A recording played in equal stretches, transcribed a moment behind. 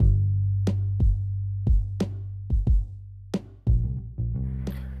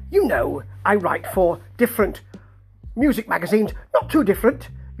You know, I write for different music magazines, not too different,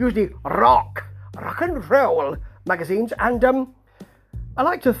 usually rock and roll magazines, and I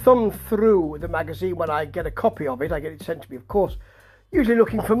like to thumb through the magazine when I get a copy of it. I get it sent to me, of course, usually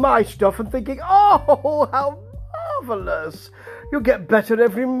looking for my stuff and thinking, oh, how marvellous. You'll get better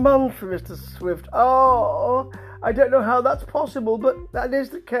every month, Mr. Swift. Oh, I don't know how that's possible, but that is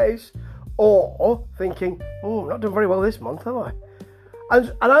the case. Or thinking, oh, not done very well this month, have I?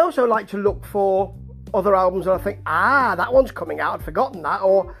 And I also like to look for other albums and I think, that one's coming out, I'd forgotten that,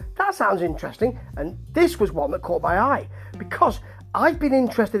 or that sounds interesting. And this was one that caught my eye because I've been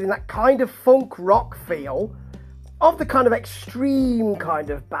interested in that kind of funk rock feel of the kind of extreme kind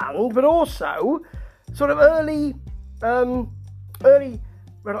of band, but also sort of early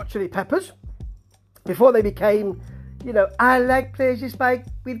Red Hot Chili Peppers, before they became, you know, I like places spiked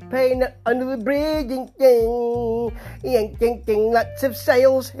with pain under the bridge, ding ding, ding ding ding, lots of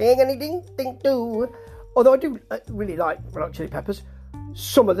sails, ding ding ding do. Although I do really like Red Hot Chili Peppers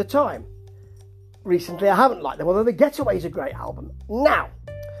some of the time. Recently I haven't liked them, although The Getaway is a great album. Now,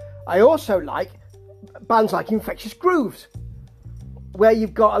 I also like bands like Infectious Grooves, where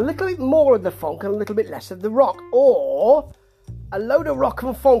you've got a little bit more of the funk and a little bit less of the rock, or a load of rock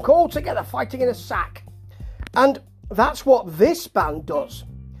and funk all together fighting in a sack. And that's what this band does.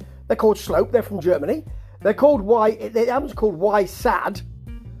 They're called Slope, they're from Germany. They're called the album's called Why Sad,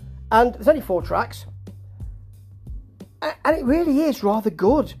 and there's only 4 tracks. And it really is rather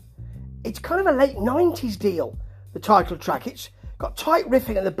good. It's kind of a late 90s deal, the title track. It's got tight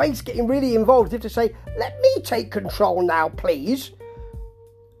riffing and the bass getting really involved, as if to say, let me take control now, please.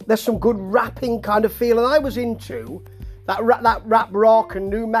 There's some good rapping kind of feel, and I was into that rap rock and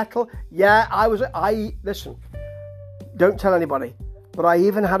new metal. Yeah, listen, don't tell anybody, but I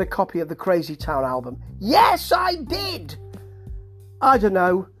even had a copy of the Crazy Town album. Yes, I did. I don't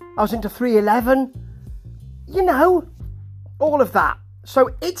know, I was into 311, you know, all of that.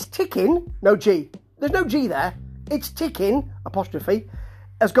 So it's ticking, no G, there's no G there, it's ticking, apostrophe,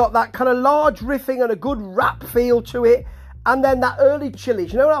 has got that kind of large riffing and a good rap feel to it, and then that early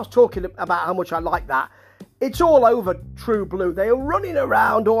Chili's, you know when I was talking about how much I like that, it's all over True Blue, they are running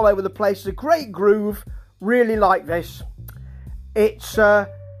around all over the place, it's a great groove, really like this. It's a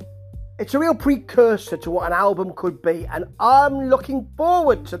real precursor to what an album could be, and I'm looking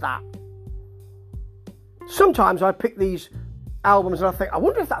forward to that. Sometimes I pick these albums and I think, I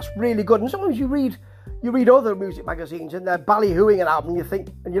wonder if that's really good. And sometimes you read other music magazines and they're ballyhooing an album, you think,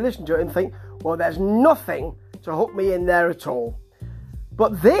 and you listen to it and think, well, there's nothing to hook me in there at all.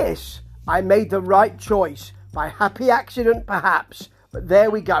 But this, I made the right choice, by happy accident perhaps, but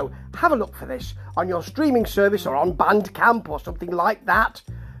there we go. Have a look for this on your streaming service or on Bandcamp or something like that.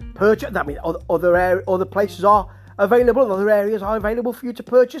 Purchase. I mean, other places are available and other areas are available for you to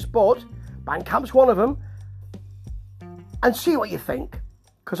purchase, but Bandcamp's one of them. And see what you think,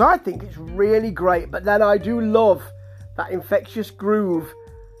 because I think it's really great. But then I do love that Infectious Groove,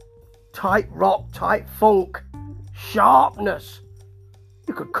 tight rock, tight funk, sharpness.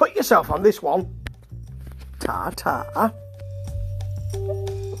 You could cut yourself on this one. Ta-ta.